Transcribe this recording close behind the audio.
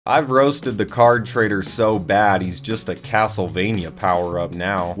I've roasted the card trader so bad he's just a Castlevania power-up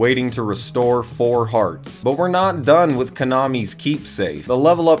now, waiting to restore 4 hearts. But we're not done with Konami's keepsake. The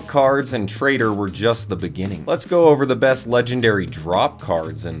level up cards and trader were just the beginning. Let's go over the best legendary drop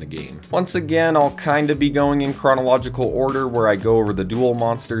cards in the game. Once again, I'll kinda be going in chronological order where I go over the duel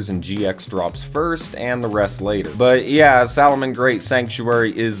monsters and GX drops first and the rest later. But yeah, Salamangreat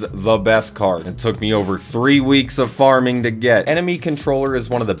Sanctuary is the best card. It took me over 3 weeks of farming to get. Enemy Controller is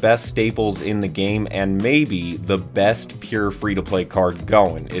one of the best staples in the game and maybe the best pure free-to-play card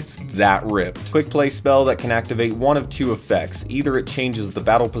going. It's that ripped. Quick play spell that can activate one of 2 effects. Either it changes the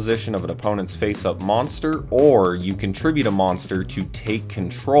battle position of an opponent's face-up monster, or you contribute a monster to take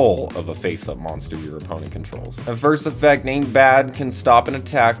control of a face-up monster your opponent controls. The first effect ain't bad, can stop an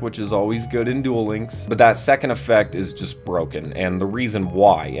attack, which is always good in Duel Links, but that second effect is just broken, and the reason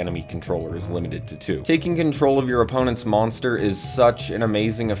why Enemy Controller is limited to 2. Taking control of your opponent's monster is such an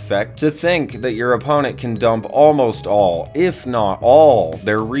amazing effect. To think that your opponent can dump almost all, if not all,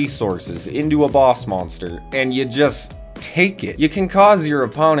 their resources into a boss monster, and you just take it. You can cause your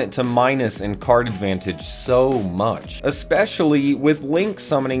opponent to minus in card advantage so much, especially with Link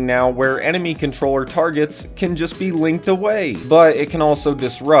summoning now where enemy controller targets can just be linked away. But it can also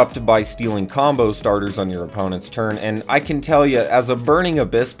disrupt by stealing combo starters on your opponent's turn, and I can tell you, as a Burning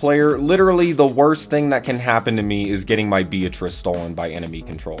Abyss player, literally the worst thing that can happen to me is getting my Beatrice stolen by enemy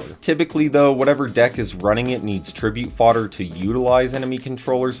controller. Typically though, whatever deck is running it needs tribute fodder to utilize enemy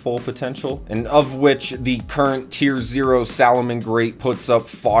controller's full potential, and of which the current tier 0 Salamangreat puts up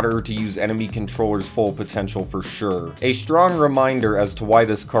fodder to use enemy controller's full potential for sure. A strong reminder as to why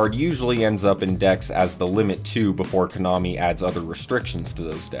this card usually ends up in decks as the limit 2 before Konami adds other restrictions to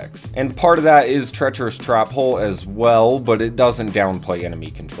those decks. And part of that is Treacherous Trap Hole as well, but it doesn't downplay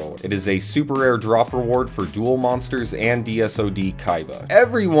enemy controller. It is a super rare drop reward for duel monsters and DSOD Kaiba.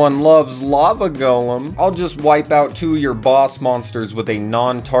 Everyone loves Lava Golem. I'll just wipe out 2 of your boss monsters with a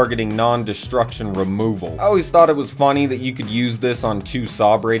non-targeting, non-destruction removal. I always thought it was funny that you could use this on 2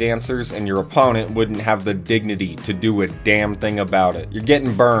 Sawbraid answers and your opponent wouldn't have the dignity to do a damn thing about it. You're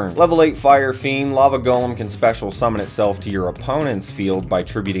getting burned. Level 8 Fire Fiend, Lava Golem can special summon itself to your opponent's field by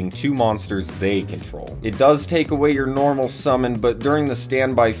tributing 2 monsters they control. It does take away your normal summon, but during the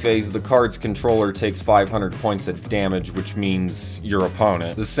standby phase, the card's controller takes 500 points of damage, which means your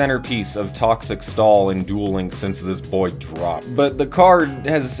opponent. The centerpiece of Toxic Stall in Duel Links since this boy dropped. But the card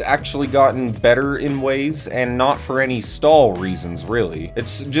has actually gotten better in ways, and not for any stall reasons really.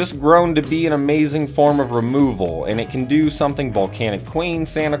 It's just grown to be an amazing form of removal, and it can do something Volcanic Queen,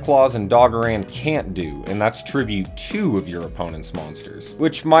 Santa Claus, and Doggeran can't do, and that's tribute 2 of your opponent's monsters,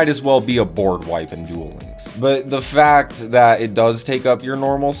 which might as well be a board wipe in Duel Links. But the fact that it does take up your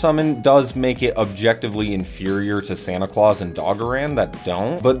normal summon does make it objectively inferior to Santa Claus and Doggeran that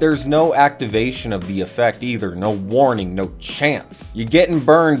don't, but there's no activation of the effect either, no warning, no chance. You're getting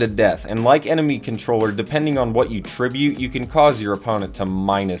burned to death, and like enemy controller, depending on what you tribute, you can cause your opponent to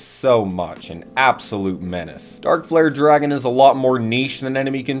minus so much, an absolute menace. Dark Flare Dragon is a lot more niche than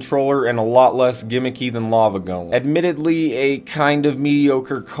enemy controller and a lot less gimmicky than Lava Golem. Admittedly a kind of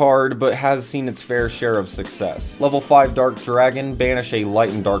mediocre card, but has seen its fair share of success. Level 5 Dark Dragon, banish a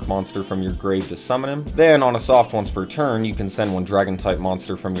light and dark monster from your grave to summon him. Then on a soft once per turn, you can send 1 dragon type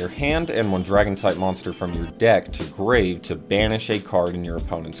monster from your hand and 1 dragon type monster from your deck to grave to banish a card in your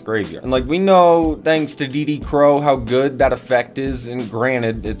opponent's graveyard. And like we know, thanks to DD Crow, how good that effect is, and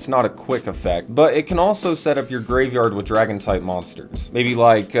granted, it's not a quick effect, but it can also set up your graveyard with dragon-type monsters. Maybe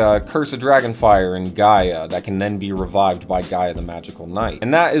like Curse of Dragonfire and Gaia, that can then be revived by Gaia the Magical Knight.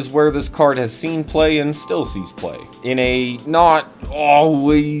 And that is where this card has seen play and still sees play. In a not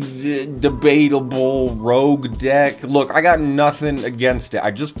always debatable rogue deck. Look, I got nothing against it.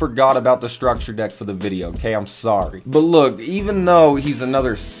 I just forgot about the structure deck for the video, okay? I'm sorry. But look, even though he's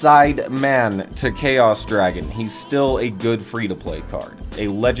another side man to Chaos Dragon, he's still a good free-to-play card. A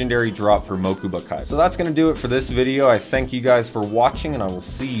legendary drop for Mokuba Kai. So that's gonna do it for this video. I thank you guys for watching, and I will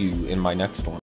see you in my next one.